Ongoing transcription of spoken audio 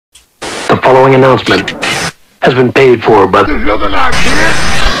following announcement has been paid for by the...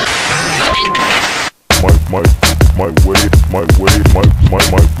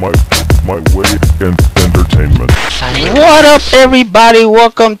 My way in entertainment. What up, everybody?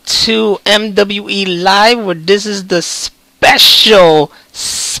 Welcome to MWE Live, where this is the special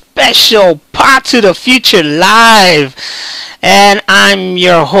Part to the Future Live. And I'm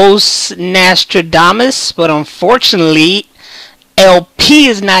your host, Nostradamus, but unfortunately, LP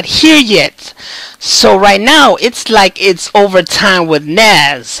is not here yet. So right now, it's like it's overtime with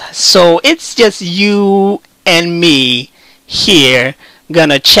Naz. So it's just you and me here,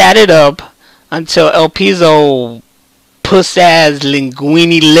 gonna chat it up until LP's old puss-ass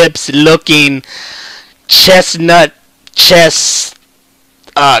linguini lips looking chestnut chest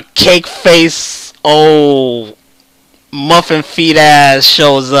cake face old muffin feet ass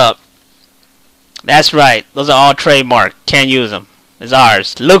shows up. That's right, those are all trademark, can't use them. It's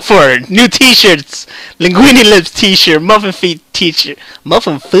ours. Look for it. New t-shirts, linguini lips t-shirt, muffin feet t-shirt,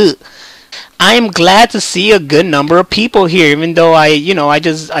 muffin foot. I am glad to see a good number of people here, even though I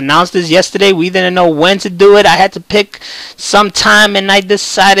just announced this yesterday. We didn't know when to do it. I had to pick some time, and I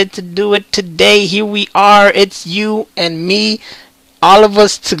decided to do it today. Here we are. It's you and me, all of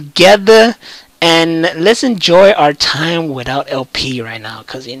us together. And let's enjoy our time without LP right now,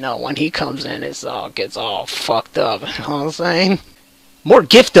 because, when he comes in, it all gets all fucked up. You know what I'm saying? More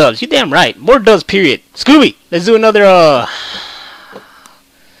gift dubs. You damn right. More dubs, period. Scooby, let's do another,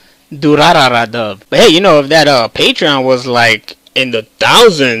 Durarara dub. But hey, if that Patreon was like in the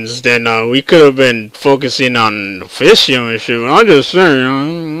thousands, then we could have been focusing on fishing and shit. I'm just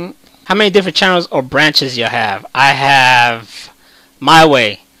saying. How many different channels or branches you have? I have My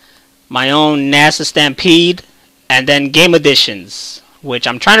Way, my own NASA Stampede, and then Game Editions, which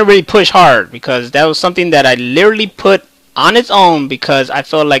I'm trying to really push hard because that was something that I literally put on its own because I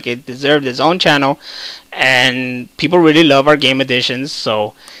felt like it deserved its own channel, and people really love our Game Editions,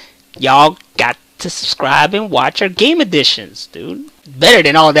 so y'all got to subscribe and watch our Game Editions, dude. Better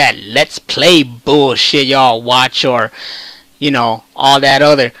than all that Let's Play bullshit y'all watch, or all that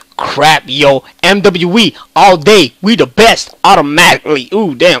other crap. Yo, MWE all day, we the best automatically.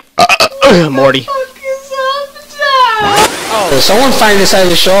 Ooh, damn. Morty. Oh, someone find this out of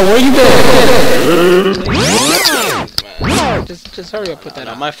the show. Where you been? Just hurry up, put that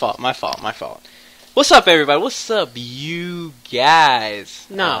on. My fault. What's up, everybody? What's up, you guys?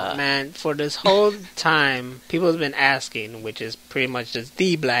 No, man, for this whole time, people have been asking, which is pretty much just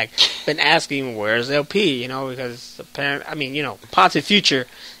D-Black, been asking, where's LP, because apparently, Part to the Future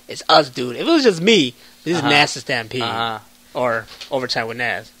is us, dude. If it was just me, this is NASA Stampede. Or Overtime with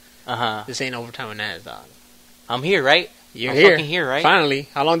Naz. This ain't Overtime with Naz, dog. I'm here, right? I'm here. Fucking here, right? Finally.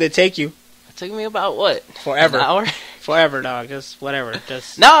 How long did it take you? It took me about, what? Forever. An hour? Forever, dog. Just whatever.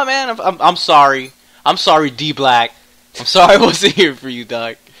 Just no, man. I'm sorry. I'm sorry, D Black. I'm sorry I wasn't here for you,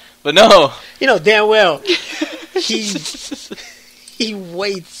 dog. But no. Damn well. He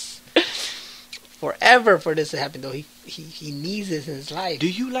waits forever for this to happen, though. He needs this in his life. Do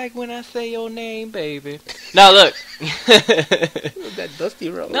you like when I say your name, baby? Now look. That Dusty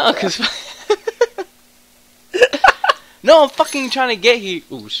Road. No, because no, I'm fucking trying to get here.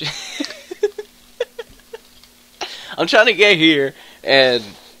 Ooh, shit. I'm trying to get here, and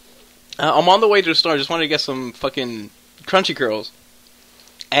I'm on the way to the store. I just wanted to get some fucking Crunchy Curls.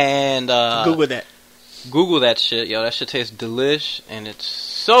 And Google that. Google that shit, yo. That shit tastes delish, and it's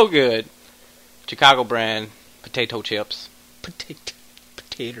so good. Chicago brand potato chips.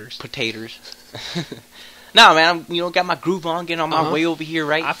 Potatoes. Nah, man, I'm got my groove on, getting on my way over here,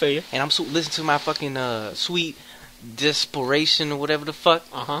 right? I feel you. And I'm listening to my fucking sweet desperation or whatever the fuck.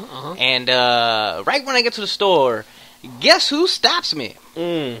 And right when I get to the store, guess who stops me?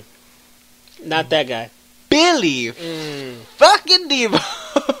 Not that guy. Billy fucking Debo.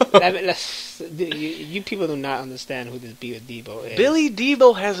 You people do not understand who this Billy Debo is. Billy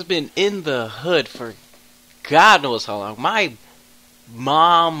Debo has been in the hood for God knows how long. My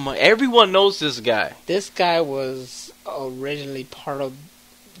mom, everyone knows this guy. This guy was originally part of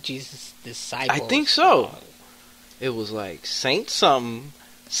Jesus' disciples. I think so. It was like Saint something,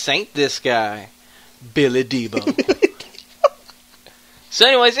 Saint this guy, Billy Debo. So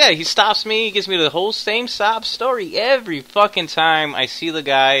anyways, yeah, he stops me, he gives me the whole same sob story every fucking time I see the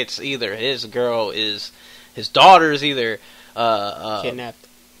guy. It's either his girl is, his daughter is either kidnapped.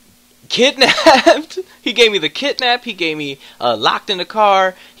 He gave me the kidnap. He gave me locked in the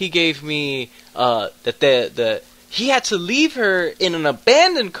car. He gave me that he had to leave her in an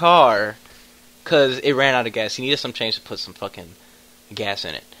abandoned car because it ran out of gas. He needed some change to put some fucking gas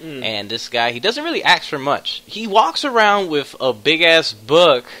in it. And this guy, he doesn't really ask for much. He walks around with a big ass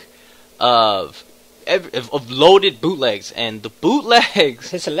book of loaded bootlegs, and the bootlegs.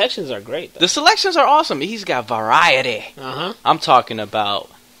 His selections are great, though. The selections are awesome. He's got variety. I'm talking about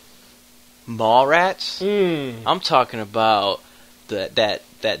Mallrats. I'm talking about that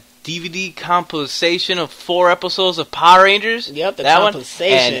DVD compilation of 4 episodes of Power Rangers. Yep, the that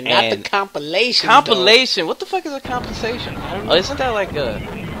compilation, not the compilation. Compilation. Though. What the fuck is a compensation? I don't know. Oh, isn't that like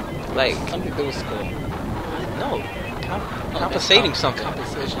something to do with school? No, compensating something.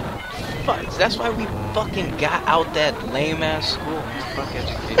 Compensation. Fuck, that's why we fucking got out that lame ass school. Fuck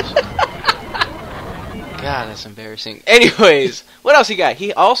education. God, that's embarrassing. Anyways, what else he got?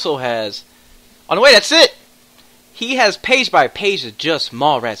 He also has. Oh no, wait, that's it. He has page by page of just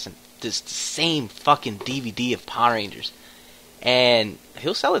Mallrats and this same fucking DVD of Power Rangers, and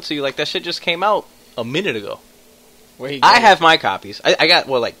he'll sell it to you like that shit just came out a minute ago. I have my copies. I got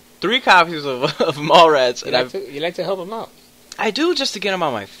 3 copies of Mallrats, and you like to help him out. I do, just to get him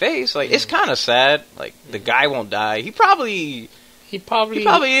on my face. Like it's kind of sad. Like the guy won't die. He probably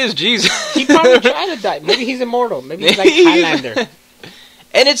is Jesus. He probably tried to die. Maybe he's immortal. Maybe he's like Highlander.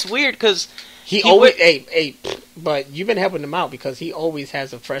 And it's weird because he always but you've been helping him out because he always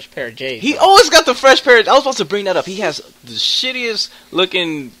has a fresh pair of J's. He always got the fresh pair. I was about to bring that up. He has the shittiest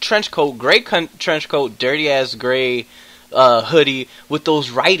looking trench coat, gray trench coat, dirty ass gray hoodie with those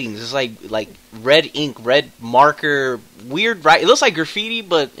writings. It's like red ink, red marker, weird writing. It looks like graffiti,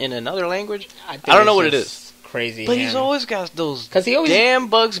 but in another language. I don't know what it is. Crazy, but he's always got those damn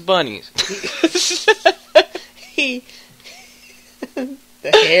Bugs Bunnies. The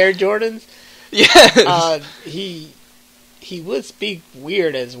Air Jordans. Yes. He would speak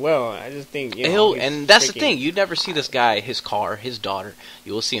weird as well. I just think and that's the thing. You never see this guy, his car, his daughter.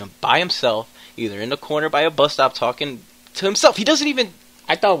 You will see him by himself, either in the corner by a bus stop talking to himself. He doesn't even.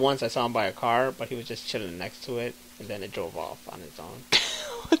 I thought once I saw him by a car, but he was just chilling next to it, and then it drove off on its own.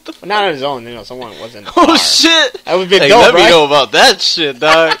 What the fuck? Not on his own. Someone was in the car. Oh shit! That would be dope, let right? me know about that shit,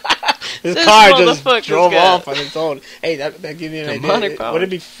 dog. This car just drove off on its own. Hey, that gives me an idea. Would it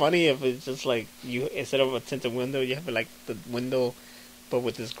be funny if it's just like you, instead of a tinted window, you have like the window, but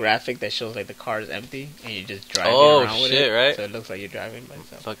with this graphic that shows like the car is empty and you just driving around with it, right? So it looks like you're driving by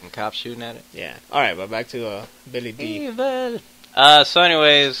yourself. Fucking cops shooting at it. Yeah. All right, but back to Billy D. Evil. So,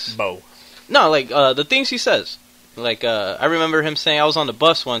 anyways, Bo. No, like the things he says. Like, I remember him saying, I was on the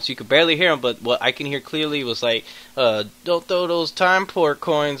bus once, you could barely hear him, but what I can hear clearly was like, don't throw those time port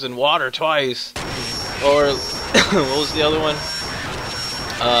coins in water twice. Or, what was the other one?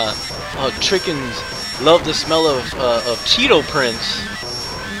 Chickens love the smell of Cheeto prints,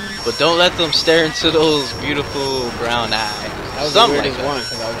 but don't let them stare into those beautiful brown eyes. That was something the weirdest like one,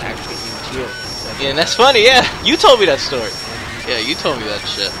 because I was actually eating Cheetos. Yeah, and that's funny, yeah. You told me that story. Yeah, you told me that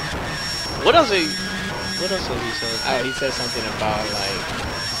shit. What else has he said? He said something about,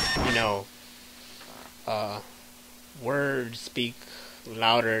 like, words speak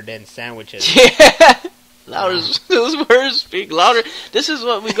louder than sandwiches. Yeah! Those words speak louder. This is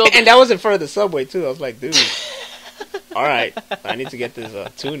what we go and that was in front of the Subway, too. I was like, dude, alright, I need to get this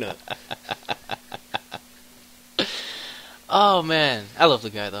tuna. Oh, man. I love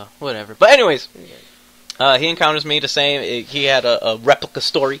the guy, though. Whatever. But anyways, he encounters me the same. He had a replica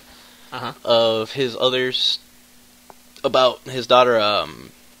story. Of his others about his daughter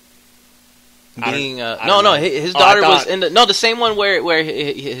being his daughter was in the same one where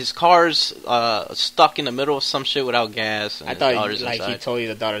his car's stuck in the middle of some shit without gas. And I thought he told you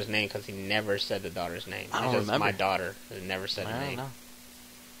the daughter's name because he never said the daughter's name. I don't remember. My daughter never said the name.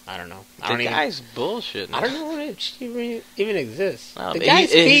 I don't know. The guy's bullshit. I don't know if she even exists. No, the guy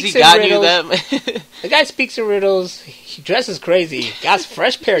speaks in riddles. That? The guy speaks in riddles. He dresses crazy. Got a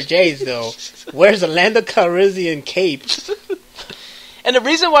fresh pair of J's though. Wears a Lando Calrissian cape. And the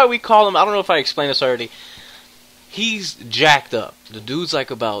reason why we call him, I don't know if I explained this already. He's jacked up. The dude's like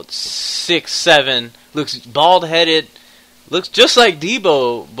about 6'7", looks bald headed, looks just like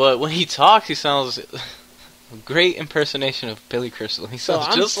Debo, but when he talks, he sounds. A great impersonation of Billy Crystal. He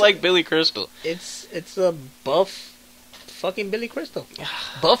sounds just like Billy Crystal. It's a buff fucking Billy Crystal.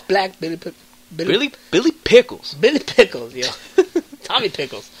 Buff black Billy Pickles. Billy Pickles, yeah. Tommy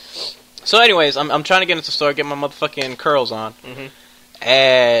Pickles. So anyways, I'm trying to get into the store, get my motherfucking curls on.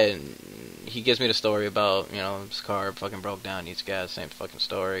 And he gives me the story about, his car fucking broke down, needs gas, same fucking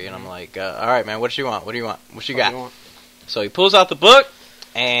story. And I'm like, alright man, what do you want? What you got? So he pulls out the book.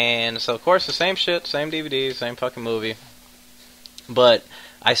 And so, of course, the same shit, same DVD, same fucking movie. But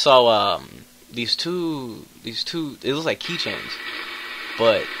I saw these two. It looks like keychains,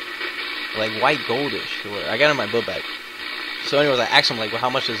 but like white goldish. I got in my book bag. So, anyways, I asked him like, "Well, how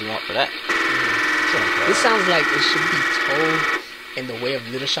much does he want for that?" This sounds like it should be told in the way of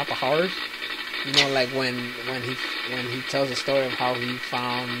Little Shop of Horrors. You know, like when he tells the story of how he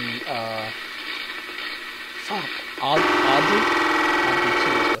found Audrey 2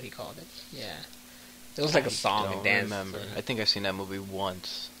 is what he called it. Yeah, it was like a song and dance. Remember? I think I've seen that movie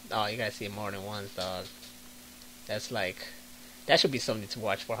once. Oh, you gotta see it more than once, dog. That's like that should be something to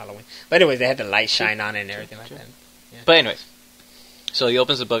watch for Halloween. But anyways, they had the light shine on it and everything like that. Yeah. But anyways, so he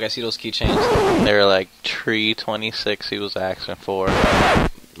opens the book. I see those keychains. They're like tree 26. He was asking for.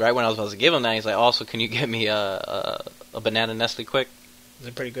 Right when I was about to give him that, he's like, "Also, can you get me a banana Nestle quick?" Those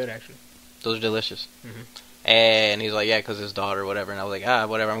are pretty good, actually. Those are delicious. Mm-hmm. And he's like, "Yeah, because his daughter, whatever." And I was like,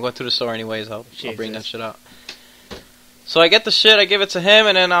 "Whatever. I'm going to the store anyways. I'll bring that shit out." So I get the shit. I give it to him,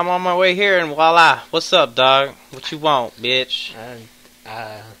 and then I'm on my way here, and voila! What's up, dog? What you want, bitch?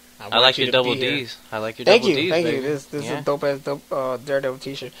 I like your double D's. I like your double D's. Thank you. This is a dope Daredevil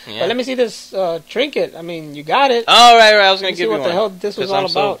T-shirt. Yeah. But let me see this trinket. I mean, you got it. Oh, right. I was gonna give you one. What the hell this was all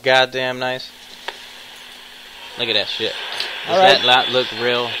about? So goddamn nice. Look at that shit. Does that not look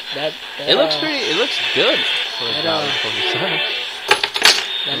real? It looks pretty. It looks good.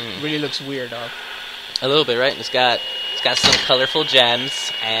 That really looks weird, dog. A little bit, right? It's got some colorful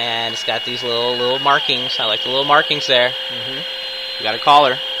gems, and it's got these little markings. I like the little markings there. Mm-hmm. You got a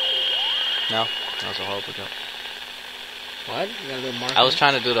collar. No, that was a horrible joke. What? You got a little marking? I was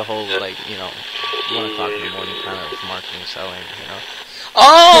trying to do the whole, 1 o'clock in the morning kind of marketing selling,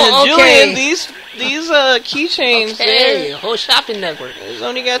 Oh, okay. Julian, these keychains. Okay, whole shopping network. There's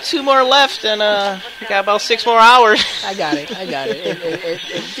only got 2 more left, and we got about 6 more hours. I got it.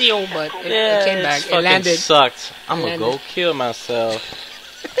 It deal, but it came back. It landed. Sucked. I'm gonna go kill myself.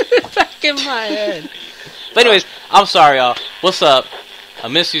 Back in my head. But anyways, I'm sorry, y'all. What's up? I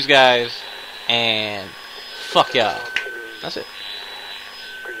miss you guys, and fuck y'all. That's it.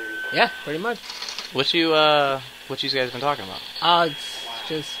 Yeah, pretty much. What you guys been talking about? It's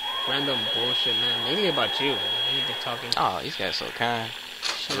just random bullshit, man. Mainly about you. We've been talking. Oh, these guys so kind.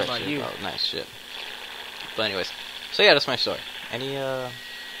 Shit about you. Nice shit. But anyways, so yeah, that's my story.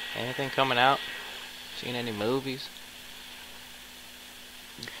 Anything coming out? Seen any movies?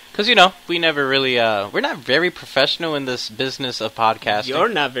 Because, we never really, we're not very professional in this business of podcasting. You're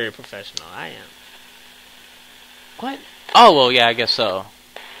not very professional. I am. What? Oh, well, yeah, I guess so.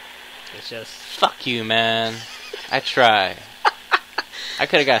 It's just... Fuck you, man. I try. I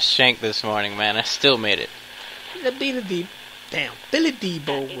could have got shanked this morning, man. I still made it. Damn, Billy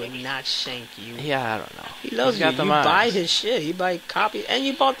Debo would not shank you. Yeah, I don't know. He loves you. You buy his shit. You buy copies. And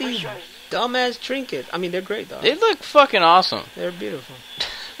you bought these dumbass trinkets. I mean, they're great, though. They look fucking awesome. They're beautiful.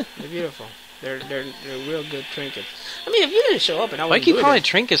 They're beautiful. They're real good trinkets. I mean, if you didn't show up and I was... Why keep calling it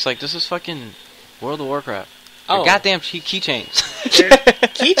trinkets like this is fucking World of Warcraft? Oh. Goddamn keychains.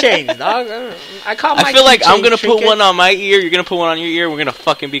 Keychains, dog. I feel like I'm gonna put one on my ear. You're gonna put one on your ear. We're gonna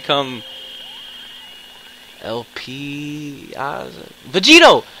fucking become LP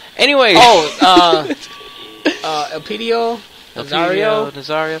Vegito. Anyway. Elpidio. Nazario.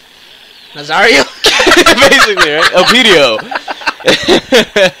 Nazario. Basically, right? Elpidio.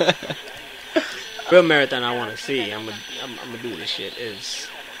 Real marathon I want to see. I'm gonna do this shit is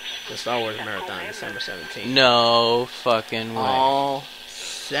the Star Wars marathon, December 17th. No fucking way. All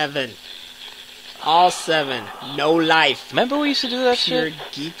 7. No life. Remember we used to do that Pure shit?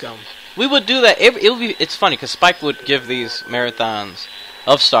 geekum. We would do that. It's funny because Spike would give these marathons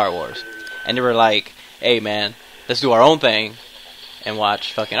of Star Wars, and they were like, "Hey man, let's do our own thing and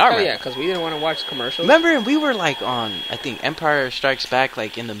watch fucking our." Oh yeah, because we didn't want to watch commercials. Remember, we were like on, I think, Empire Strikes Back,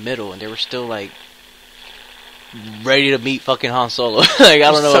 like in the middle, and they were still like ready to meet fucking Han Solo. Like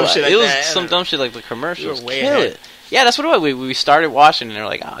I don't know, it was some dumb shit like the commercials. Kill it. Yeah, that's what it was. We started watching, and they're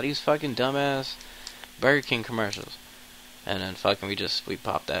like, "Oh, these fucking dumbass Burger King commercials." And then fucking we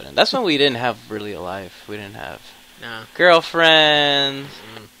popped that in. That's when we didn't have really a life. We didn't have girlfriends.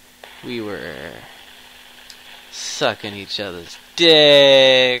 We were sucking each other's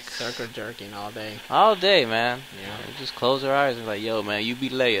dicks. Circle jerking all day. All day, man. Yeah. We just close our eyes and like, "Yo, man, you be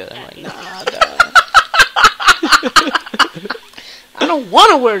Leia." I'm like, "Nah, dog." I don't want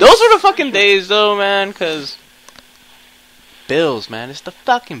to wear those were the fucking days, though, man, because bills, man. It's the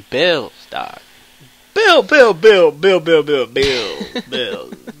fucking bills, dog. Bills.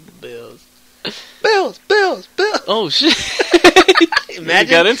 Oh shit!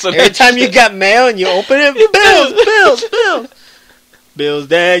 Imagine every time you got mail and you open it, bills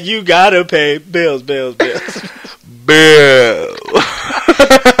that you gotta pay, bills. Bill.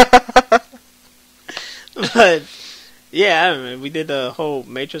 But yeah, I mean, we did the whole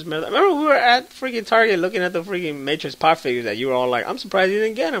Matrix marathon. I remember we were at freaking Target looking at the freaking Matrix pop figures that you were all like, "I'm surprised you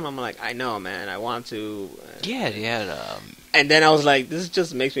didn't get them." I'm like, "I know, man. I want to." Yeah, they had And then I was like, this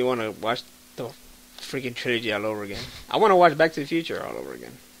just makes me want to watch the freaking trilogy all over again. I want to watch Back to the Future all over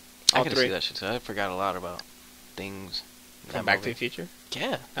again. I can see that shit too. I forgot a lot about things. Back to the Future?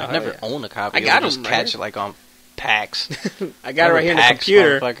 Yeah. I've never owned a copy. I got just them, catch it like on PAX. I got it right here in the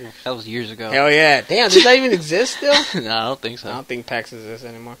computer. That was years ago. Hell yeah. Damn, does that even exist still? No, I don't think so. I don't think PAX exists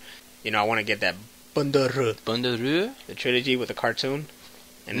anymore. You know, I want to get that Bundaroo. The trilogy with the cartoon.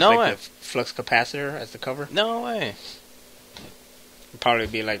 And no it's like way. the flux capacitor as the cover. No way. It'd probably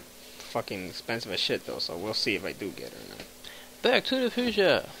be like fucking expensive as shit though, so we'll see if I do get it or not. Back to the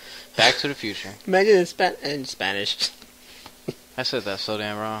Future. Back to the Future. Imagine in Spanish. I said that so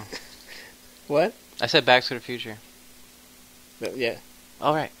damn wrong. What? I said Back to the Future. Yeah.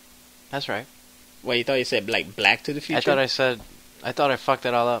 All right. That's right. Wait, you thought you said like Black to the Future? I thought I fucked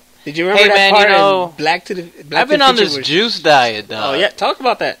it all up. Did you remember that part? Black to the Future. I've been on this juice diet, dog. Oh yeah, talk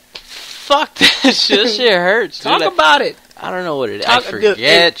about that. Fuck that shit. That shit hurts. Talk about it. I don't know what it is. I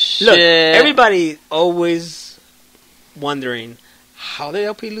forget shit. Look, everybody always wondering, how did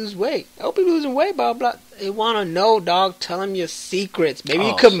LP lose weight? LP losing weight, blah, blah. They want to know, dog. Tell them your secrets. Maybe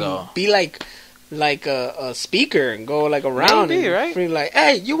you could be like a speaker and go like around. Maybe, and right? Like,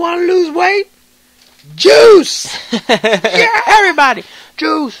 hey, you want to lose weight? Juice! Yeah, everybody.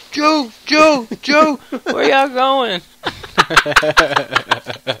 Juice. Where y'all going?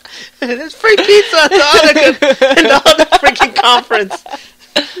 There's free pizza at the other freaking conference.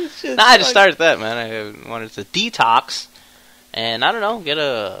 Nah, I just started that, man. I wanted to detox. And I don't know, get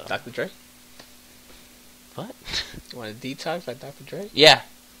a... Dr. Dre? What? You want a detox like Dr. Dre? Yeah.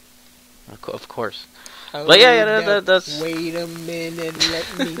 Of course. But yeah, that's... Wait a minute,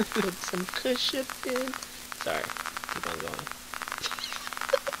 let me put some cushion in. Sorry, keep on going.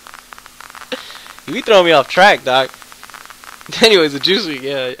 You be throwing me off track, Doc. Anyways, the juice week,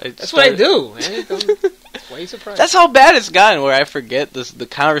 yeah. That's what I do, man. Why are you surprised? That's how bad it's gotten, where I forget the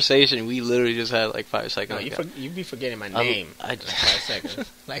conversation we literally just had like 5 seconds ago. You be forgetting my name. I just 5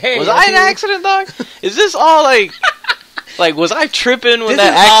 seconds. Like, hey, was I an accident, dog? Is this all like... Like, was I tripping when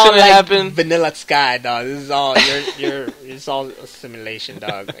that accident happened? Vanilla Sky, dog. This is all it's all a simulation,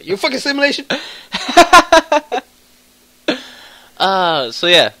 dog. You fucking simulation. So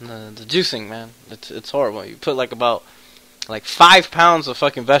yeah, the juicing, man, it's horrible. You put like 5 pounds of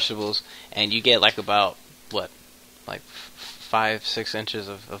fucking vegetables, and you get like about what, like 5-6 inches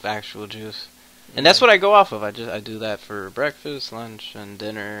of actual juice, and that's what I go off of. I do that for breakfast, lunch, and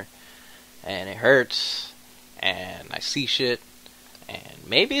dinner, and it hurts. And I see shit, and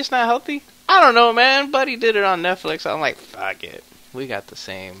maybe it's not healthy. I don't know, man. Buddy did it on Netflix. I'm like, fuck it. We got the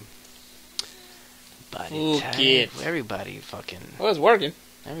same body type. Everybody fucking... Well, it's working.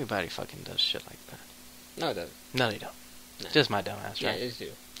 Everybody fucking does shit like that. No, it doesn't. No, they don't. No. Just my dumb ass, right? Yeah, it's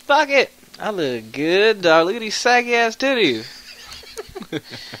you. Fuck it. I look good, dog. Look at these saggy ass titties.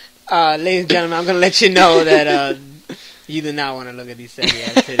 Ladies and gentlemen, I'm going to let you know that you do not want to look at these saggy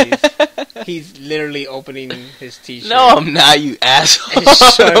ass titties. He's literally opening his t-shirt. No, I'm not, you asshole. And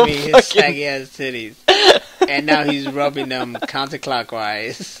showing me his saggy ass titties. And now he's rubbing them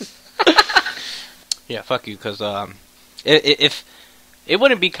counterclockwise. Yeah, fuck you, because if it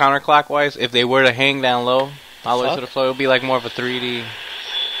wouldn't be counterclockwise if they were to hang down low all the way to the floor. It would be like more of a 3D,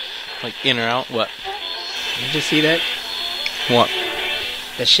 like in or out. What? Did you see that? What?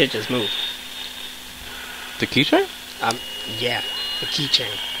 That shit just moved. The keychain? Yeah, the keychain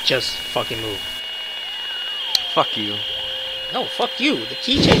just fucking moved. Fuck you. No, fuck you. The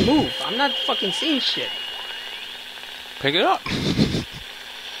keychain moved. I'm not fucking seeing shit. Pick it up.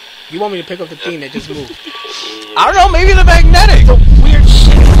 You want me to pick up the thing that just moved? I don't know, maybe the magnetic. The weird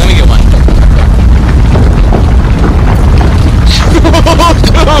shit. Let me get one.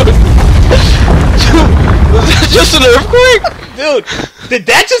 Was that just an earthquake? Dude, did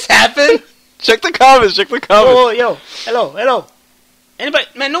that just happen? Check the comments, Oh, yo. Hello. Anybody?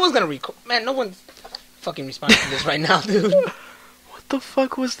 Man, no one's gonna record. Man, no one's fucking responding to this right now, dude. What the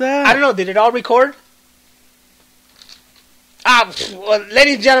fuck was that? I don't know. Did it all record? Well,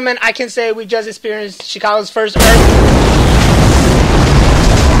 ladies and gentlemen, I can say we just experienced Chicago's first earthquake.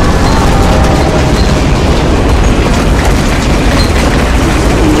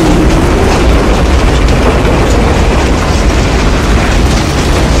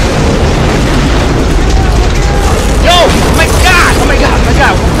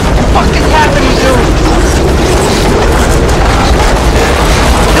 What the fuck is happening, dude?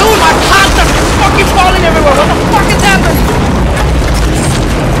 Dude, my pots are fucking falling everywhere. What the fuck is happening?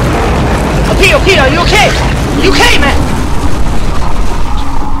 Okay, are you okay? You okay, man?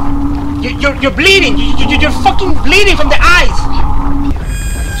 You're bleeding. You're fucking bleeding from the eyes.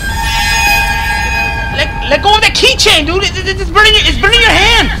 Let go of that keychain, dude. It's burning your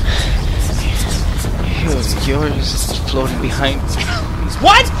hand. Yours is floating behind me.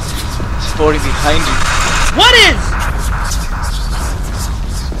 What? It's floating behind you. What is?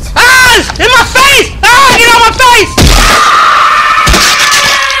 Ah! In my face! Ah! Get out of my face!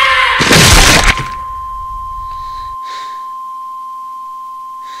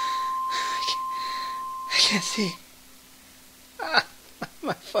 I can't see. Ah,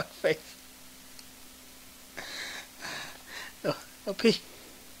 my fuck face. Oh, LP.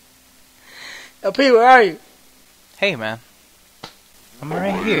 LP, where are you? Hey, man. I'm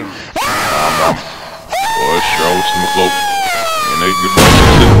right here. Boy, Charlotte's in the float. And they good.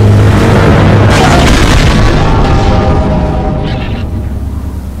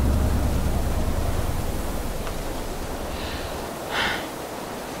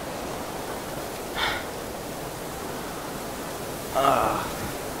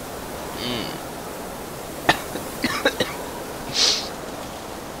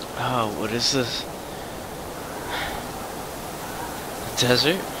 Oh, what is this? A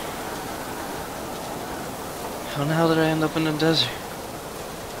desert? How in the hell did I end up in the desert?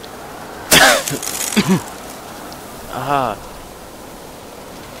 Ah,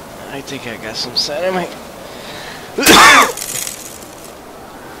 I think I got some sand in my...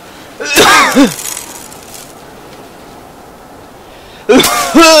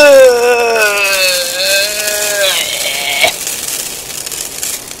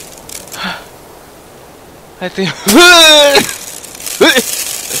 I think...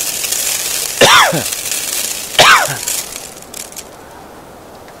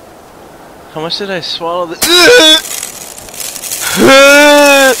 How much did I swallow this?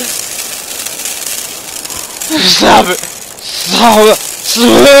 Stop it! Stop it!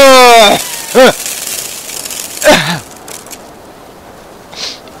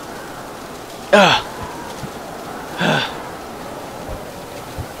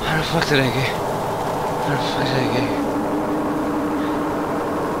 How the fuck did I get? How the fuck did I get here?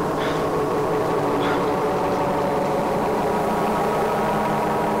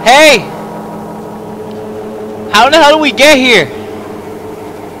 Hey! How the hell did we get here?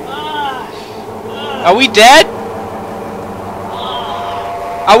 Are we dead?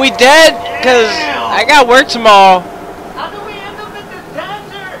 Are we dead? Cause I got work tomorrow. How do we end up in the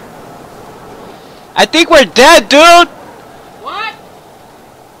desert? I think we're dead, dude! What?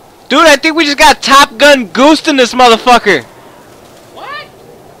 Dude, I think we just got Top Gun goosed in this motherfucker. What?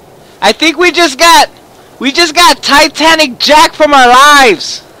 I think we just got Titanic Jack from our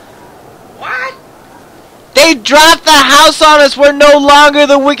lives. What? They dropped the house on us. We're no longer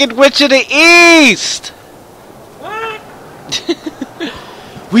the Wicked Witch of the East. What?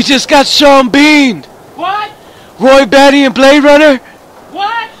 We just got Sean Bean, What? Roy Batty and Blade Runner,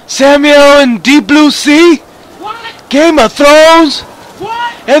 What? Samuel and Deep Blue Sea, What? Game of Thrones,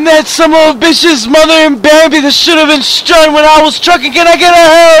 What? and that son of a bitch's mother and baby that should have been strung when I was trucking. Can I get a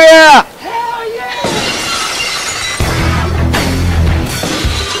hell yeah? Hell yeah!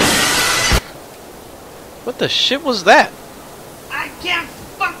 What the shit was that? I can't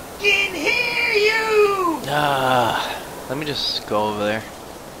fucking hear you! Let me just go over there.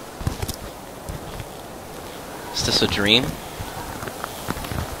 Is this a dream?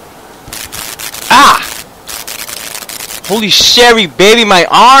 Ah! Holy sherry, baby, my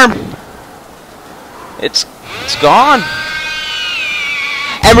arm! It's gone.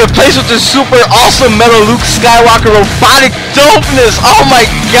 And replaced with this super awesome metal Luke Skywalker robotic dopeness! Oh my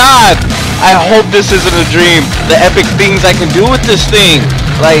god! I hope this isn't a dream. The epic things I can do with this thing.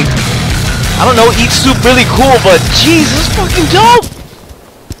 Like, I don't know, eat soup really cool, but jeez, this is fucking dope!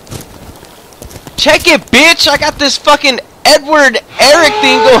 Check it, bitch! I got this fucking Edward Eric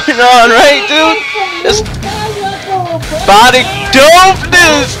thing going on, right, dude? This body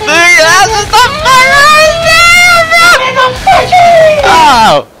dopeness, dude! That's just the fucking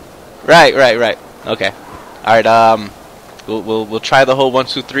Oh! Right. Okay. Alright, we'll try the whole 1,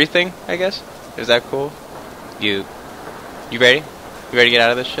 2, 3 thing, I guess? Is that cool? You ready? You ready to get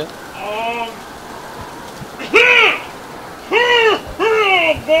out of this shit? Oh,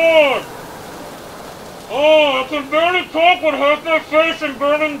 God! Oh, I can barely talk with half my face in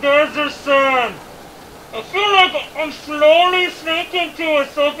burning desert sand. I feel like I'm slowly sinking to a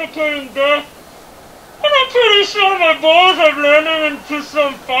suffocating death. And I'm pretty sure my balls have landed into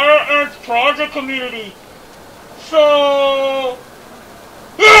some fire ants project community. So...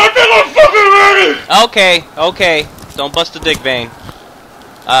 yeah, I think I'm fucking ready! Okay. Don't bust the dick vein.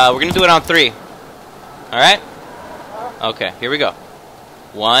 We're gonna do it on 3. Alright? Okay, here we go.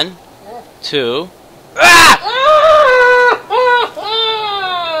 1, 2... Ah!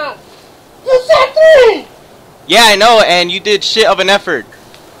 You said 3! Yeah, I know, and you did shit of an effort.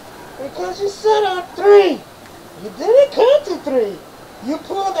 Because you said on 3. You didn't count to 3. You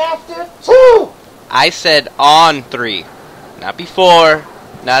pulled after 2. I said on 3. Not before,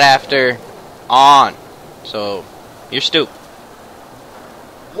 not after, on. So, you're stupid.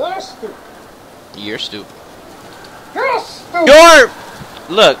 You're stupid. You're stupid. You're stupid.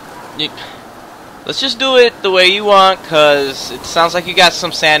 Look, let's just do it the way you want, because it sounds like you got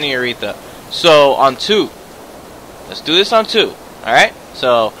some sand in your urethra. So, on 2. Let's do this on 2. Alright?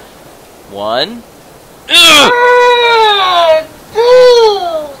 So, 1.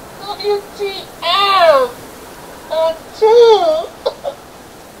 WTF! On 2.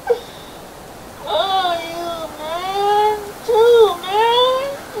 Oh, you man. 2, man.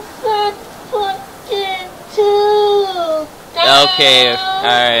 Said fucking 2. Okay,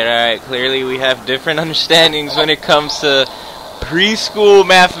 alright. Clearly we have different understandings when it comes to preschool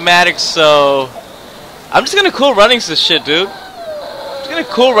mathematics, so I'm just gonna cool runnings this shit, dude. I'm just gonna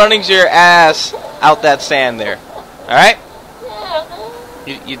cool runnings your ass out that sand there. Alright?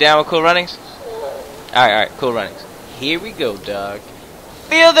 You down with cool runnings? Alright, cool runnings. Here we go, dog.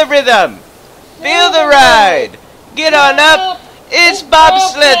 Feel the rhythm! Feel the ride! Get on up! It's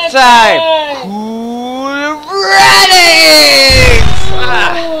bobsled time! Cool runnings!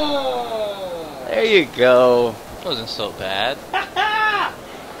 There you go. Wasn't so bad.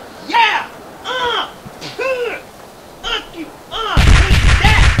 Yeah! You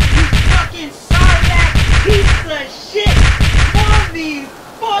that! You fucking sarlacc piece of shit! Mommy,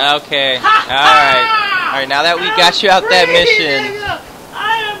 fuck! Okay, alright, now that we got you out that mission. I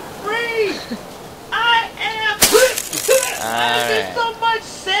am free! I am free! There's so much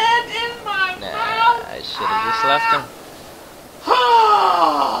sand in my mouth! I should have just left him.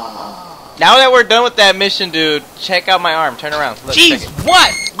 Now that we're done with that mission, dude, check out my arm. Turn around. Look, Jeez, check it.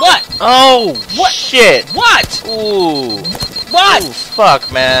 what? Oh, What? shit. What? Ooh. What? Ooh,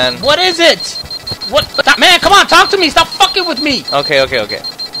 fuck, man. What is it? What? Man, come on, talk to me. Stop fucking with me. Okay.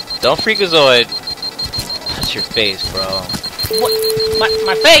 Don't freakazoid. Touch your face, bro. What?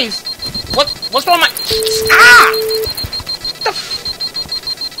 My face? What's wrong with my... Ah!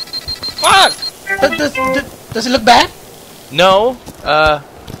 What the fuck? Does it look bad? No,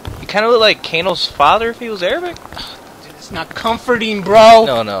 you kind of look like Kano's father if he was Arabic. Dude, it's not comforting, bro.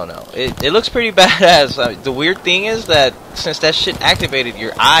 No. It looks pretty badass. The weird thing is that since that shit activated,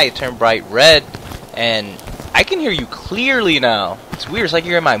 your eye turned bright red, and I can hear you clearly now. It's weird. It's like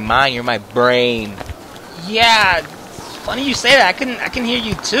you're in my mind. You're in my brain. Yeah, it's funny you say that. I can hear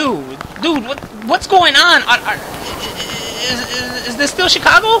you too, dude. What's going on? Is this still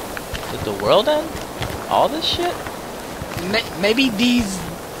Chicago? Did the world end? All this shit? Maybe these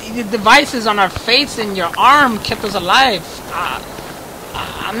devices on our face and your arm kept us alive.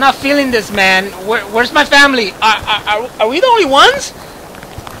 I'm not feeling this, man. Where's my family? Are we the only ones?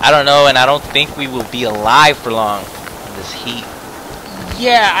 I don't know, and I don't think we will be alive for long in this heat.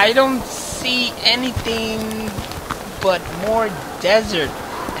 Yeah, I don't see anything but more desert.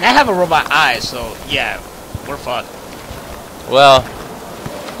 And I have a robot eye, so yeah, we're fucked. Well,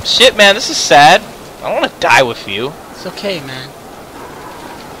 shit, man, this is sad. I don't want to die with you. It's okay, man.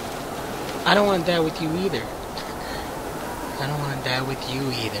 I don't want to die with you either. I don't want to die with you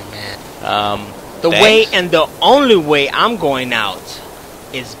either, man. The thanks. way and the only way I'm going out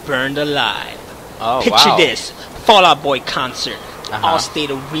is burned alive. Oh, Picture wow. this. Fall Out Boy concert. Allstate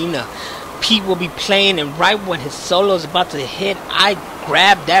Arena. Pete will be playing, and right when his solo is about to hit, I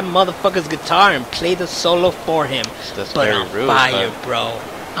grab that motherfucker's guitar and play the solo for him. That's but very on rude, fire, but... bro.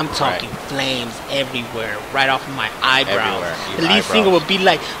 I'm talking flames everywhere, right off of my eyebrows. Everywhere. The lead singer would be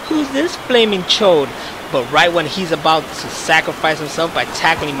like, "Who's this flaming chode?" But right when he's about to sacrifice himself by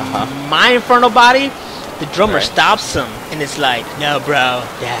tackling my infernal body, the drummer stops him, and it's like, "No, bro,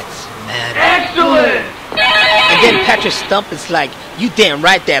 that's metal." Excellent! And then Patrick Stump is like, "You damn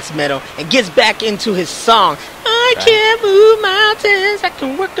right that's metal," and gets back into his song. I can't move mountains, I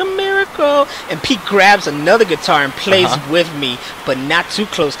can work a miracle. And Pete grabs another guitar and plays with me, but not too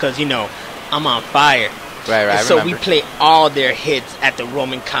close, because, you know, I'm on fire. Right, And I so remember. we play all their hits at the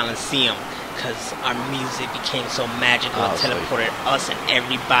Roman Coliseum, because our music became so magical and teleported us and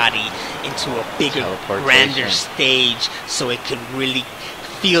everybody into a bigger, grander stage, so it could really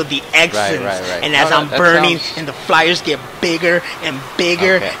feel the essence. Right. And as I'm burning and the flyers get bigger and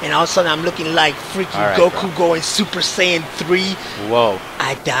bigger, and all of a sudden I'm looking like freaking Goku going Super Saiyan 3. Whoa.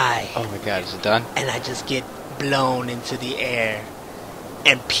 I die. Oh my god, is it done? And I just get blown into the air.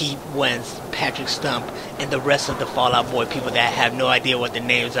 And Pete Wentz, Patrick Stump, and the rest of the Fall Out Boy people that have no idea what their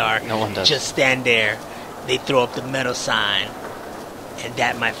names are, No one does. just stand there. They throw up the metal sign. And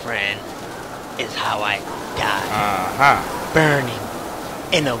that, my friend, is how I die. Uh-huh. Burning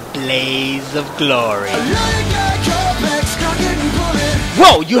in a blaze of glory.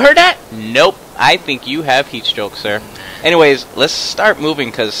 Whoa, you heard that? Nope. I think you have heat stroke, sir. Anyways, let's start moving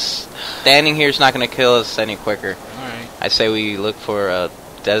because standing here is not going to kill us any quicker. Alright. I say we look for a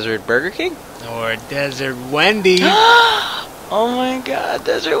desert Burger King. Or Desert Wendy's. Oh my god,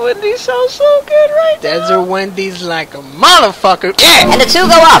 Desert Wendy's sounds so good right now. Desert Wendy's like a motherfucker. And the two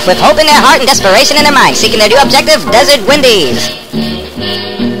go off with hope in their heart and desperation in their mind, seeking their new objective, Desert Wendy's.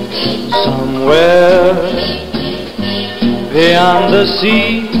 Somewhere beyond the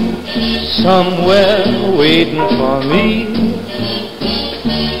sea, somewhere waiting for me.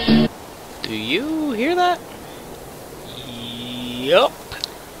 Do you hear that? Yup.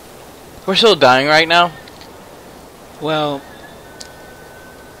 We're still dying right now. Well,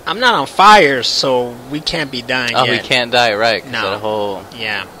 I'm not on fire, so we can't be dying Oh, yet. we can't die, right? 'Cause No. that whole...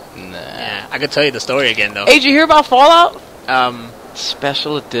 Yeah. Nah. Yeah. I could tell you the story again, though. Hey, did you hear about Fallout?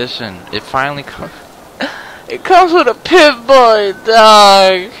 Special edition. It finally comes. It comes with a Pip-Boy,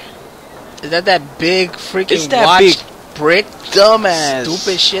 dog. Is that big freaking It's that watch big brick dumbass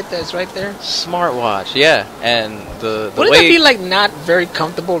stupid shit that's right there? smartwatch, yeah. And the Wouldn't way... that be like not very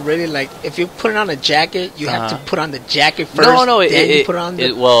comfortable? Really, like if you put it on a jacket, you have to put on the jacket first. No, then you put on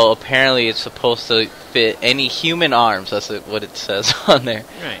the. well, apparently it's supposed to fit any human arms. That's what it says on there.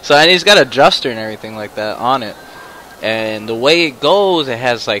 Right. So, and it's got an adjuster and everything like that on it. And the way it goes, it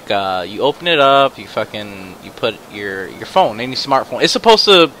has like you open it up, you put your phone, any smartphone. It's supposed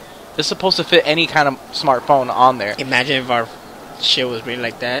to fit any kind of smartphone on there. Imagine if our shit was really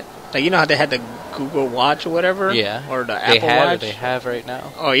like that. Like, you know how they had the Google Watch or whatever? Yeah. Or the Apple Watch? They have right now.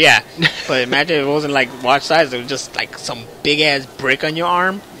 Oh, yeah. But imagine if it wasn't like watch size. It was just like some big-ass brick on your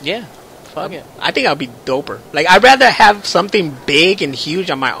arm. Yeah. Fuck it. I think I'd be doper. Like, I'd rather have something big and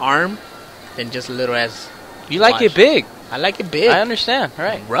huge on my arm than just a little-ass You like watch. it big. I like it big. I understand.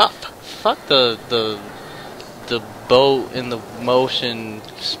 Right. Rough. Fuck the boat in the motion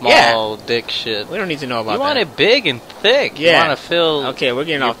small dick shit. We don't need to know about You want that. it big and thick. Yeah. You want to feel Okay, we're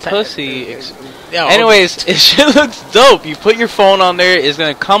getting your off pussy. Yeah, Anyways, it shit looks dope. You put your phone on there. It's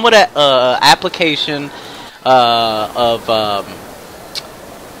gonna come with an application of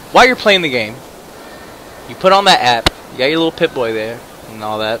while you're playing the game. You put on that app. You got your little Pip-Boy there and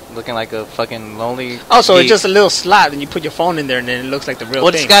all that, looking like a fucking lonely. Oh, so geek. it's just a little slot, and you put your phone in there, and then it looks like the real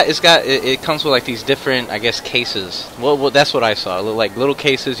Well, thing. it comes with like these different, I guess, cases. Well, that's what I saw. Like little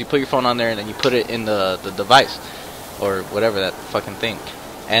cases. You put your phone on there, and then you put it in the device or whatever that fucking thing.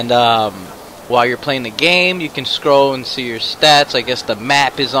 And while you're playing the game, you can scroll and see your stats. I guess the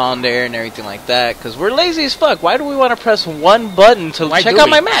map is on there and everything like that. Because we're lazy as fuck. Why do we want to press one button to Why check do out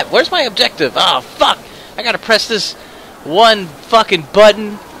we? my map? Where's my objective? Oh fuck! I gotta press this one fucking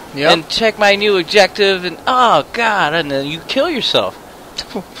button. Yep. And check my new objective, and oh god, and then you kill yourself.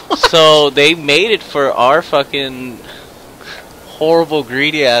 So they made it for our fucking horrible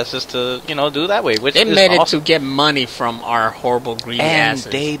greedy asses to, do that way. Which They is made it awesome. to get money from our horrible greedy And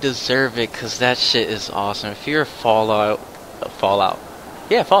asses. they deserve it because that shit is awesome. If you're a Fallout,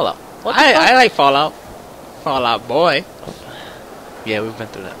 yeah, Fallout. What the fuck? I like Fallout. Fallout Boy. Yeah, we've been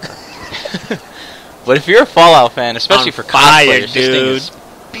through that. But if you're a Fallout fan, especially On for fire, cosplayers, this thing dude. is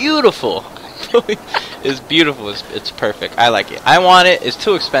beautiful. It's beautiful. It's perfect. I like it. I want it. It's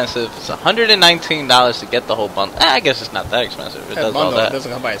too expensive. It's $119 to get the whole bundle. I guess it's not that expensive. It does all bundle that.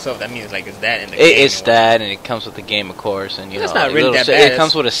 doesn't come by itself. That means like it's that in the game. It's that, and it comes with the game, of course. And That's know, not like really little that shit. bad. It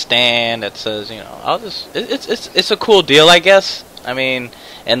comes with a stand that says, I'll just. It's a cool deal, I guess. I mean,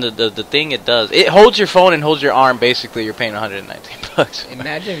 and the thing it does, it holds your phone and holds your arm. Basically, you're paying $119.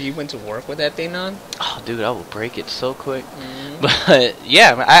 Imagine if you went to work with that thing on. Oh, dude, I will break it so quick. But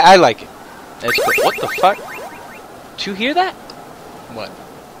yeah, I like it. It's cool. What the fuck? Did you hear that? What?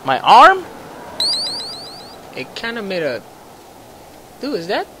 My arm? It kind of made a. Dude, is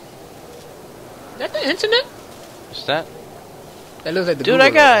that the internet? What's that? That looks like the. Dude, Google I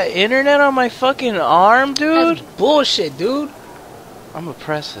got logo. internet on my fucking arm, dude. That's bullshit, dude. I'm gonna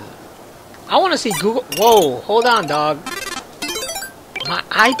press it. I want to see Google. Whoa, hold on, dog. My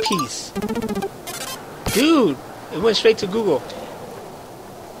eyepiece. Dude, it went straight to Google.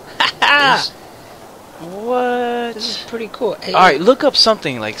 What? This is pretty cool. Hey, Alright, look up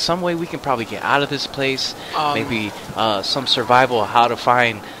something, like some way we can probably get out of this place. Maybe some survival, how to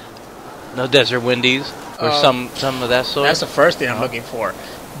find no Desert Wendy's or some of that sort. That's the first thing I'm looking for.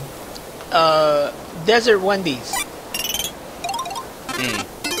 Desert Wendy's.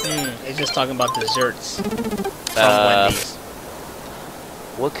 It's just talking about desserts from Wendy's.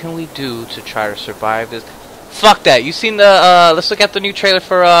 What can we do to try to survive this? Fuck that. You seen the let's look at the new trailer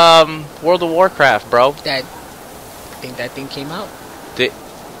for World of Warcraft, bro. I think that thing came out. Did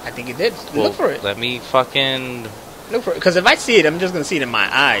I think it did. well, Look for it. Let me fucking Look for it. Because if I see it, I'm just gonna see it in my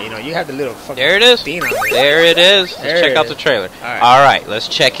eye. You know, you have the little fucking there it is. thing on there. There it is. There Let's check it out is. the trailer. Alright. Alright, let's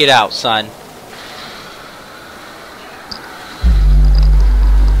check it out, son.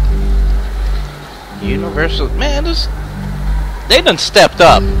 Universal, man, they done stepped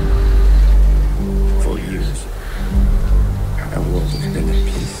up. For years, our world has been at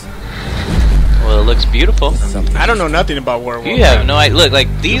peace. Well, it looks beautiful. Something I don't know nothing about World of You Warcraft. have no idea. Look,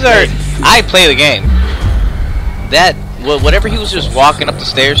 like these are. I play the game. That whatever he was just walking up the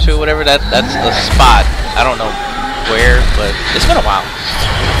stairs to, whatever that's the spot. I don't know where, but it's been a while.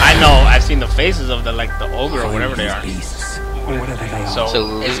 I know. I've seen the faces of the ogre or whatever they are. beasts, whatever they are.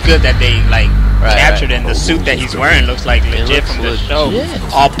 So it's good that they captured in the suit that he's wearing. Looks like legit looks from the legit. show.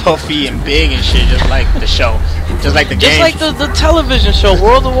 All puffy and big and shit, just like the show, just like the Just game. like the television show,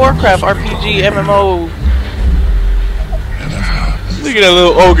 World of Warcraft, RPG, MMO. Look at that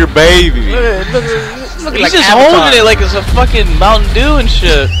little ogre baby. Look He's like just Avatar. holding it like it's a fucking Mountain Dew and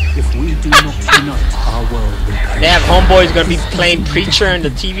shit. If we do not unite, our world will They have homeboys gonna be playing Preacher in the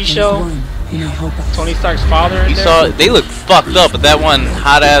TV show. He may help us. Tony Stark's father. In You there. saw they look fucked up, but that one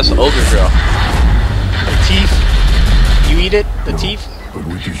hot ass ogre girl. The teeth. You eat it? The teeth?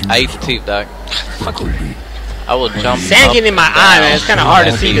 I eat the teeth, doc. I will jump. Sand up, getting in my down, eye, man. It's kind of hard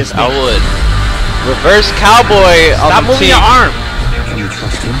to see this I thing. would. Reverse cowboy on Stop the moving teeth. your arm. Can you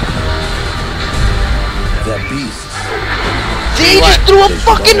trust him? The beasts. They just threw a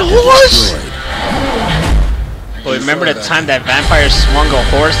fucking horse. But remember the time that vampire swung a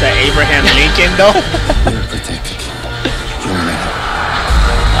horse at Abraham Lincoln, though? They're protected. You'll never.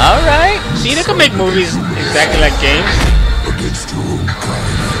 All right. See, they can make movies exactly like games.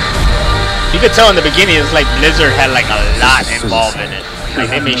 You could tell in the beginning it's like Blizzard had like a lot involved in it. Like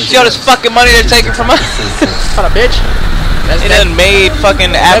they made See all this fucking money they're taking from us? Hold up, bitch. They done made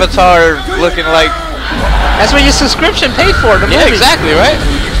fucking Avatar looking like. That's what your subscription paid for. The Yeah, movie. exactly, right?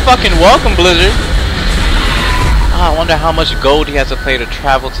 You're fucking welcome, Blizzard. Oh, I wonder how much gold he has to pay to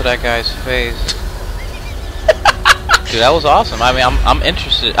travel to that guy's face. Dude, that was awesome. I mean, I'm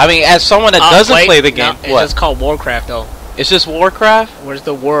interested. I mean, as someone that doesn't Wait, play the game, no, it's what? just called Warcraft, though. It's just Warcraft? Where's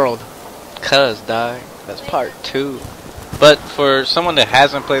the world? Cuz, dog. That's part 2. But for someone that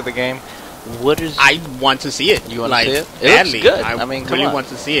hasn't played the game, what is... I want to see it. You want like, to see it? It badly. looks good. I mean, come really on. want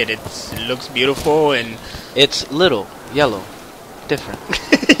to see it. It looks beautiful and It's little, yellow, different.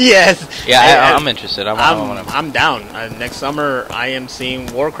 yes. Yeah, I'm interested. I'm I'm down. Next summer, I am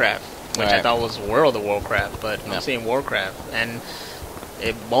seeing Warcraft, which I Right. thought was World of Warcraft, but Yeah. I'm seeing Warcraft, and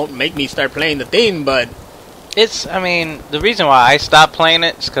it won't make me start playing the thing, but It's, I mean, the reason why I stopped playing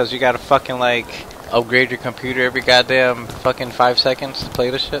it is because you gotta fucking, like, upgrade your computer every goddamn fucking 5 seconds to play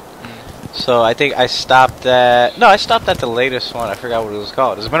this shit. So I think I stopped at... No, I stopped at the latest one. I forgot what it was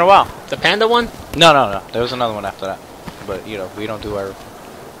called. It's been a while. the Panda one. No. There was another one after that. But, you know, we don't do our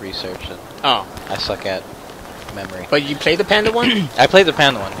research. And Oh, I suck at memory. but you played the Panda one. I played the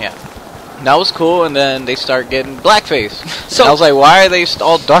Panda one, yeah. That was cool, and then they start getting blackface. So- So I was like, why are they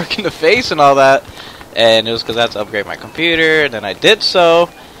all dark in the face and all that? And it was because I had to upgrade my computer, and then I did so,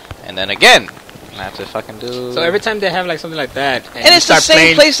 and then again, I have to fucking do... So every time they have like something like that, and you it's the start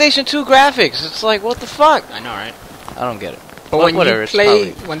same playing, PlayStation 2 graphics. It's like, what the fuck? I know, right? I don't get it. But Well, when whatever, you it's play,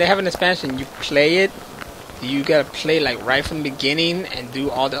 probably- when they have an expansion, you play it. Do you gotta play like right from the beginning and do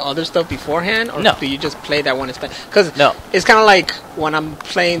all the other stuff beforehand, or No. do you just play that one expansion? Because No. it's kind of like when I'm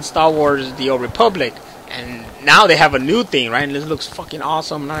playing Star Wars: The Old Republic, and now they have a new thing, right? And this looks fucking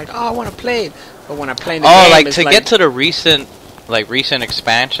awesome. And I'm like, oh, I want to play it. But when I play the Oh, game, like it's to get to the recent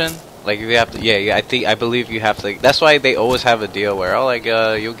expansion, like you have to, I believe you have to. That's why they always have a deal where,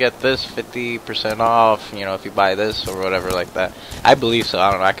 you'll get this 50% off, you know, if you buy this or whatever like that. I believe so.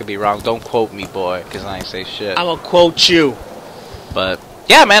 I don't know. I could be wrong. Don't quote me, boy, because I ain't say shit. I'm gonna quote you. But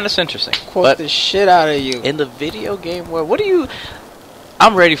yeah, man, it's interesting. Quote But the shit out of you. in the video game world, what do you?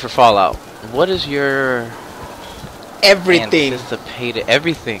 I'm ready for Fallout. What is your Everything. anticipated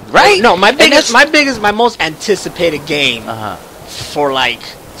everything? Right? No, my And biggest, that's- my most anticipated game Uh-huh. for like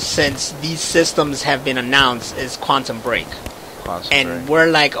since these systems have been announced is Quantum Break. And we're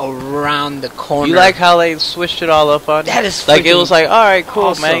like around the corner. You like how they switched it all up on you? That is like it freaking was like, all right, cool,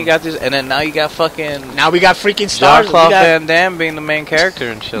 man, awesome. you got this, and then now you got fucking now we got freaking stars. Jean-Claude We got Van Damme being the main character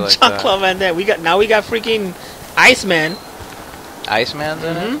and shit like that. Jean-Claude Van Damme. We got freaking Iceman. Iceman's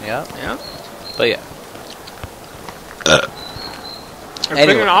in it, yeah. Yeah. But yeah, They're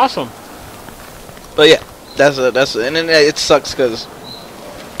Anyway. freaking awesome. and then it sucks because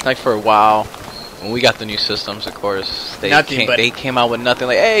like for a while, when we got the new systems, of course, they came out with nothing.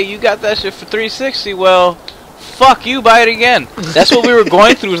 Like, hey, you got that shit for 360. Well, fuck you, buy it again. That's what we were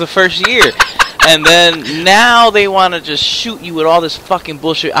going through the first year. And then now they want to just shoot you with all this fucking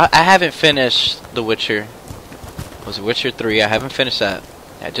bullshit. I haven't finished The Witcher. Was it Witcher 3? I haven't finished that.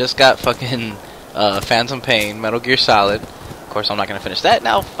 I just got fucking Phantom Pain, Metal Gear Solid. Of course, I'm not going to finish that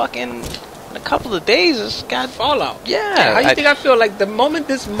now. Fucking in a couple of days, it's got Fallout. Yeah. How you think I feel? Like, the moment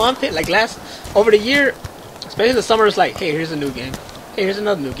this month hit, like over the year, especially the summer, it's like, hey, here's a new game. Hey, here's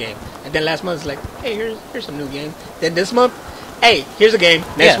another new game. And then last month, it's like, hey, here's some new game. Then this month, hey, here's a game.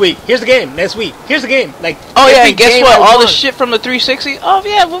 Next week, here's a game. Next week, here's a game. Like, oh yeah, and guess what? All the shit from the 360. Oh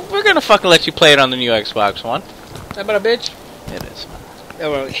yeah, we're gonna fucking let you play it on the new Xbox One. That about a bitch? It is.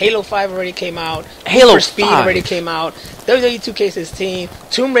 Halo 5 already came out. Halo Speed already came out. WWE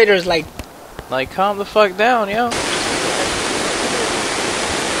 2K16. Tomb Raider is like calm the fuck down, yo.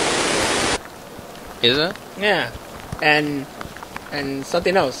 Is it? Yeah, and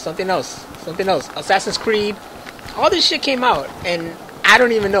something else. Assassin's Creed. All this shit came out, and I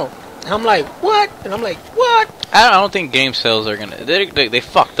don't even know. And I'm like, what? And I'm like, what? I don't think game sales are gonna. They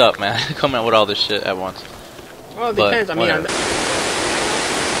fucked up, man. Coming out with all this shit at once. Well, it depends. I mean,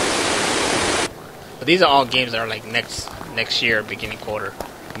 but these are all games that are like next year, beginning quarter.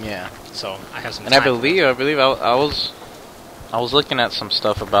 Yeah. So I have some. And I believe I was looking at some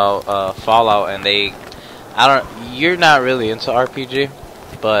stuff about Fallout, and you're not really into RPG,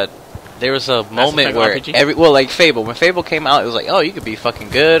 but there was a moment where like Fable. When Fable came out, it was like, oh, you could be fucking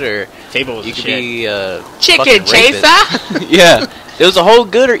good, or Fable was you could shit. be chicken chaser. Yeah, there was a whole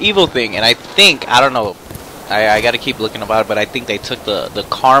good or evil thing, and I don't know. I got to keep looking about it, but I think they took the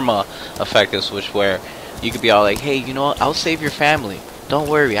karma effect, which where you could be all like, hey, you know what? I'll save your family. Don't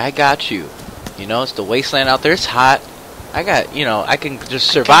worry, I got you. You know, it's the wasteland out there. It's hot. I can just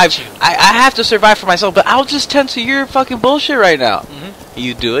survive. I have to survive for myself, but I'll just tend to your fucking bullshit right now. Mm-hmm.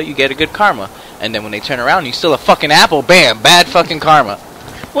 You do it, you get a good karma. And then when they turn around, you steal a fucking apple, bam, bad fucking karma.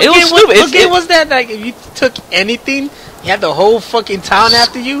 It was stupid. What game was that? Like, if you took anything, you had the whole fucking town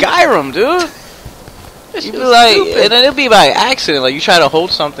after you? Skyrim, dude. You'd be like, and then it'll be by accident. Like, you try to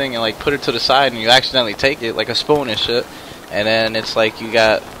hold something and like put it to the side, and you accidentally take it, like a spoon and shit. And then it's like you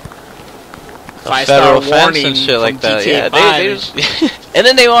got a federal offense and shit like that. Yeah, they just and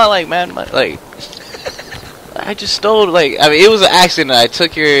then they want like, man, like I just stole, like, I mean, it was an accident. I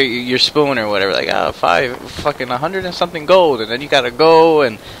took your spoon or whatever, like, fucking 100 and something gold, and then you gotta go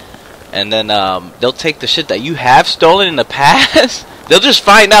and then they'll take the shit that you have stolen in the past. They'll just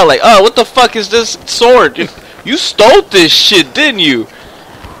find out, like, oh, what the fuck is this sword? You stole this shit, didn't you?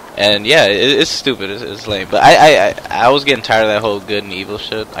 And yeah, it's stupid. It's lame. But I was getting tired of that whole good and evil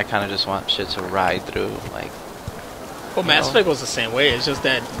shit. I kind of just want shit to ride through. Like, well, Mass Effect was the same way. It's just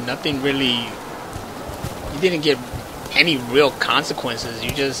that nothing really. You didn't get any real consequences.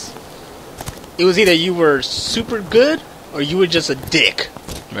 It was either you were super good or you were just a dick.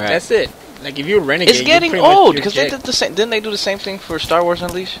 Right. That's it. Like, if you're Renegade, it's getting old because they did the same. Didn't they do the same thing for Star Wars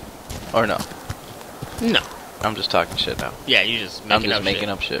Unleashed? Or no? No. I'm just talking shit now. Yeah, you're just making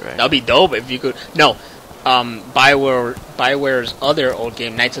up shit, right? That'd be dope if you could. No, BioWare's other old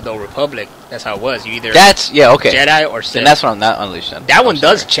game, Knights of the Old Republic. That's how it was. You either okay Jedi or Sith. And that's what I'm not Unleashed. Then. That one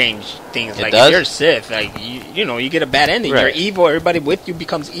does change things. It like does? If you're Sith, like you get a bad ending. Right. You're evil. Everybody with you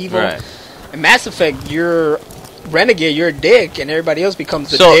becomes evil. Right. In Mass Effect, you're Renegade. You're a dick, and everybody else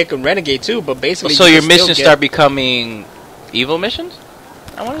becomes a dick and Renegade too. But basically, so your missions start becoming evil missions.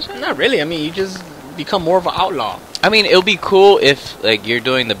 I want to say not really. I mean, you just become more of an outlaw. I mean, it would be cool if, like, you're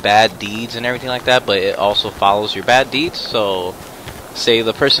doing the bad deeds and everything like that, but it also follows your bad deeds. So, say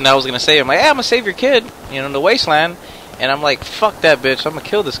the person I was going to say, I'm like, hey, I'm going to save your kid, in the wasteland. And I'm like, fuck that bitch, I'm going to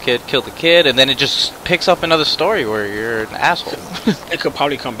kill this kid, kill the kid. And then it just picks up another story where you're an asshole. It could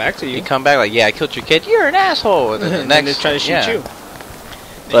probably come back to you. You come back like, yeah, I killed your kid, you're an asshole. And then the next, they try to shoot you.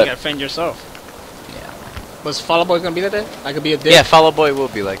 Then you got to defend yourself. Yeah. Was Fall Out Boy going to be like that? I could be a dick? Yeah, Fall Out Boy will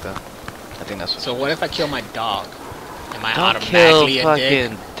be like that. I think that's what. So what if I kill my dog? Am I Don't automatically kill a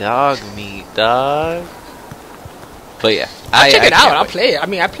dick? fucking dog meat, dog. But yeah, I'll check it out. I'll play it. I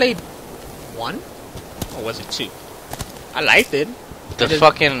mean, I played 1, or was it 2? I liked it. The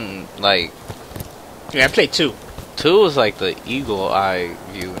fucking like. Yeah, I played 2. 2 was like the eagle eye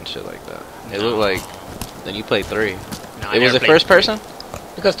view and shit like that. It looked like. Then you played 3. No, it was the first person.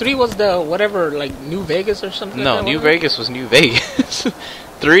 Because 3 was the whatever, like New Vegas or something. No, like that, New Vegas was New Vegas.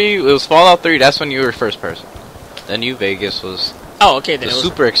 3, it was Fallout 3. That's when you were first person. Then New Vegas was. Oh, okay. Then the it was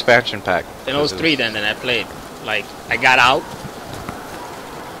super expansion pack. Then it was 3. Then I played. Like, I got out.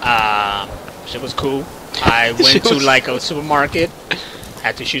 Shit was cool. I went to like a supermarket.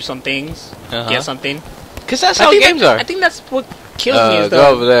 had to shoot some things, Uh-huh. get something. Because that's how games are. I think that's what kills me. Is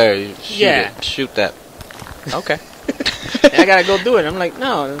go over there. You shoot Yeah. it. Shoot that. Okay. and I gotta go do it. I'm like,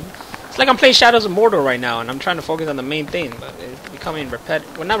 no. It's like I'm playing Shadows of Mordor right now, and I'm trying to focus on the main thing, but it's becoming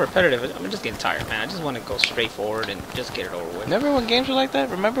repetitive. Well, not repetitive. I'm just getting tired, man. I just want to go straight forward and just get it over with. Remember when games were like that?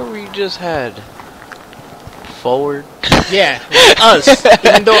 Remember where you just had forward? Yeah, us.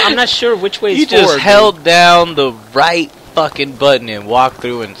 Even though I'm not sure which way is You forward. just held down the right fucking button and walked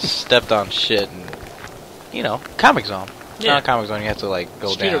through and stepped on shit. And, you know, Comic Zone. It's Yeah. not a Comic Zone. You have to, like,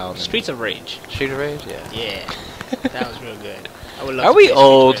 go down. Streets of Rage. Street of Rage? Yeah. Yeah, that was real good. I would love Are to we play Streets of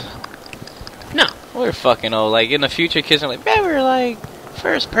old? Rage. No. We're fucking old. Like, in the future, kids are like, man, we're like,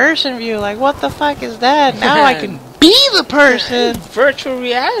 first person view. Like, what the fuck is that? Now I can be the person. Virtual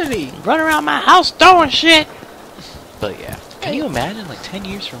reality. Run around my house throwing shit. But yeah. Can you imagine, like, 10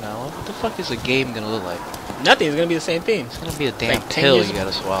 years from now, what the fuck is a game gonna look like? Nothing. It's gonna be the same thing. It's gonna be a damn Like 10 pill years- you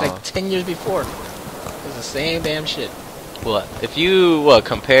gotta swallow. Like 10 years before. It's the same damn shit. What? If you,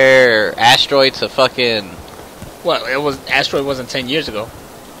 compare Asteroid to fucking... Well, Asteroid wasn't 10 years ago.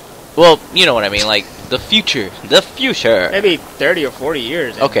 Well, you know what I mean, like, the future. The future. Maybe 30 or 40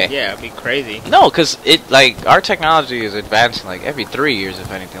 years. and Okay. Yeah, it'd be crazy. No, because like, our technology is advancing, like, every 3 years,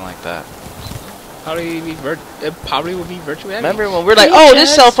 if anything like that. It probably would be virtual reality. Remember when we're like, oh,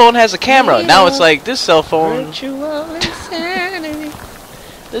 this cell phone has a camera. Now it's like, this cell phone, Virtual insanity.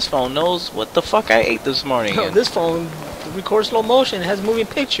 this phone knows what the fuck I ate this morning. No, And- this phone records slow motion, has moving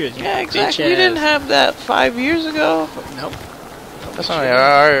pictures. you yeah, exactly. bitch We didn't ass. have that 5 years ago. Nope. That's why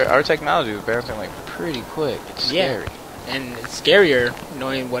our technology is advancing, like, pretty quick. It's Yeah. scary. And it's scarier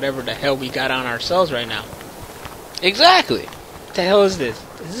knowing whatever the hell we got on ourselves right now. Exactly. What the hell is this?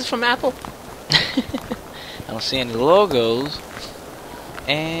 Is this from Apple? I don't see any logos.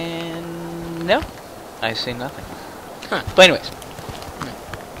 And no, I see nothing. Huh. But anyways,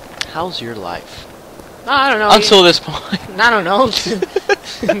 how's your life? No, I don't know. Until this point. I don't know.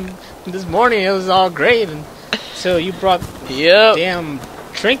 This morning it was all great, and so you brought Yep. damn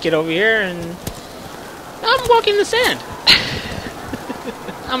trinket over here, and I'm walking in the sand.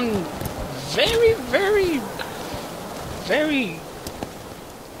 I'm very, very, very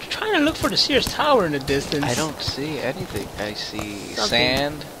trying to look for the Sears Tower in the distance. I don't see anything. I see Something.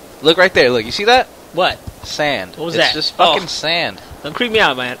 sand. Look right there. Look, you see that? What? Sand. What was it's that? just fucking Oh. sand. Don't creep me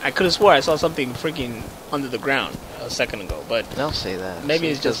out, man. I could have swore I saw something freaking under the ground a second ago, but Don't say that. maybe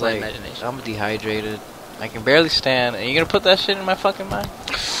See, it's just my like, imagination. I'm dehydrated. I can barely stand. And you gonna put that shit in my fucking mind?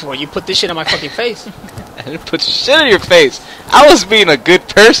 Well, you put this shit on my fucking face. I didn't put shit in your face. I was being a good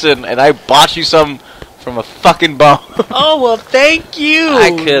person, and I bought you some from a fucking bone. Oh, well, thank you. I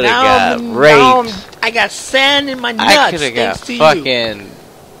coulda got raped. I got sand in my nuts. I could have got thanks to you. fucking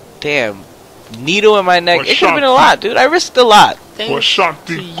damn needle in my neck. Or It could have been a shot. lot, dude. I risked a lot. Thanks Posciante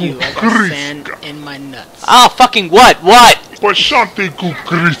to you. I got Kukriska. sand in my nuts. Oh, fucking what? What? Posciante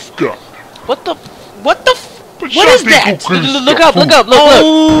Kukriska. What the? What is that? Look up! Look up! Look!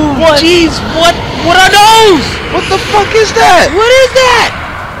 Oh, What? jeez, what are those? What the fuck is that? What is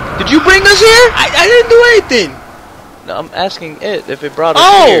that? Did you bring us here? I didn't do anything. No, I'm asking it if it brought us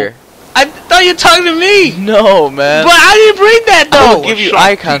Oh. here. I thought you were talking to me. No, man. But I didn't bring that, I though. would give you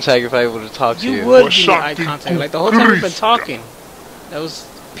eye contact if I would have talked to you. You would give me Posciante eye contact. Like, the whole time we've been Kukriska. talking. That was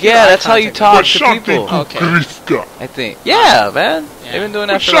pure Yeah, eye that's how you contact. talk to Posciante people. Okay. Kukriska. I think. Yeah, man. Yeah. They've been doing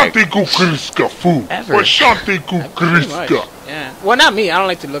that for like. Posciante Kukriska, fool. Ever. Posciante Pretty much. Kukriska. Yeah. Well, not me. I don't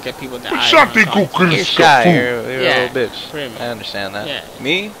like to look at people in the eye. Posciante when I'm talking. You're Kukriska, shy. fool. You're Yeah, a little bitch. pretty much. I understand that. Yeah.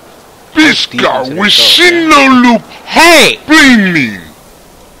 Me? Piska, Defense we itself, see no loop Hey! blaming.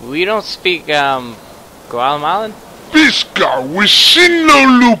 We don't speak Guatemalan? Piska, we see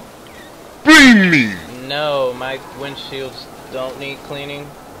no loop blaming. No, my windshields don't need cleaning.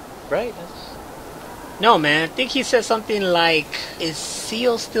 Right? No, man. I think he said something like, "Is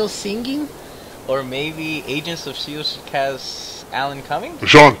Seal still singing?" Or maybe Agents of S.H.I.E.L.D. has Alan Cumming?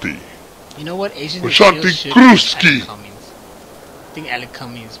 Posciante. You know what? Asians and Posciante Shields should be Kruski. Alan Cummings. I think Alan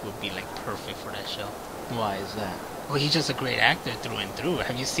Cummings would be like perfect for that show. Why is that? Well, he's just a great actor through and through.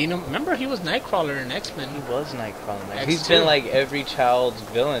 Have you seen him? Remember, he was Nightcrawler in X-Men. He was Nightcrawler. X2. He's been like every child's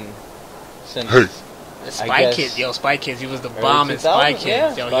villain since. Hey. The Spy guess- Kids, yo, Spy Kids. He was the early bomb in Spy 2000s, Kids.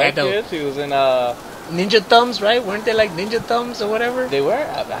 Yeah, Yo, he Spy had the Kids. He was in Ninja Thumbs, right? Weren't they like Ninja Thumbs or whatever? They were?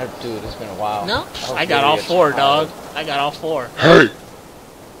 Dude, it's been a while. No, was I got all really a 4, child. dog. I got all 4. Hey.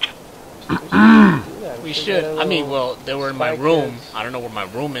 We should. I mean, well, they were in my Spy room. Kids. I don't know where my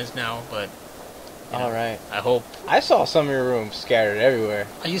room is now, but you know, All right. I hope. I saw some of your rooms scattered everywhere.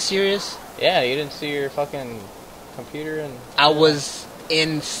 Are you serious? Yeah, you didn't see your fucking computer and. I was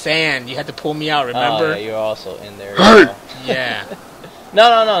in sand. You had to pull me out. Remember? Oh, yeah, you were also in there. Hey! Yeah.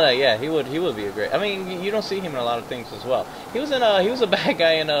 No. Yeah, he would be a great. I mean, you don't see him in a lot of things as well. He was a bad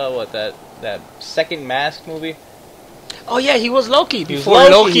guy in what that second Mask movie. Oh yeah, he was Loki before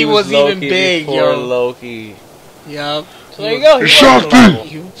Loki was even big, before yo. Loki. Yup. So there you go.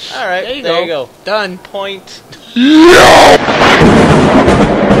 Shocking. All right, there you go. Done. Point. Yo!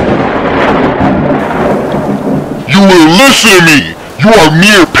 You will listen to me! You are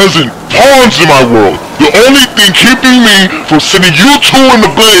mere peasant pawns in my world! The only thing keeping me from sending you two in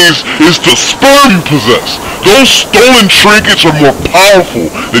the blaze is the sperm you possess! Those stolen trinkets are more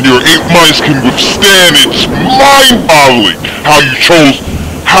powerful than your ape minds can withstand. It's mind-boggling how it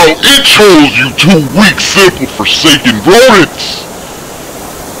chose you two weak, simple, forsaken rodents!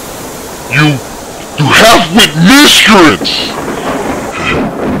 You half-wit miscreants!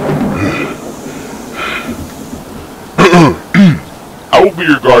 I will be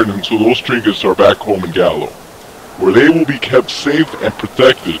your guardian until those trinkets are back home in Gallo, where they will be kept safe and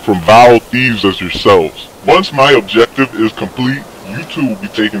protected from vile thieves as yourselves. Once my objective is complete, you two will be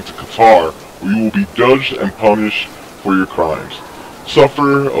taken to Qatar, where you will be judged and punished for your crimes.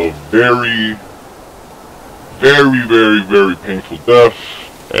 Suffer a very, very, very, very painful death,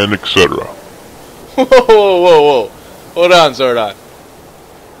 and etc. Whoa. Hold on, Zordon.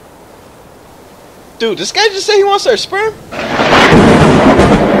 Dude, this guy just said he wants our sperm?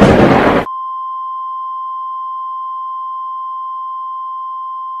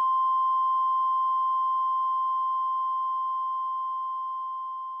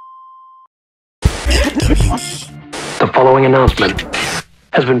 The following announcement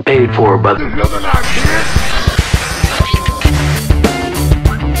has been paid for by the... Nothing I can't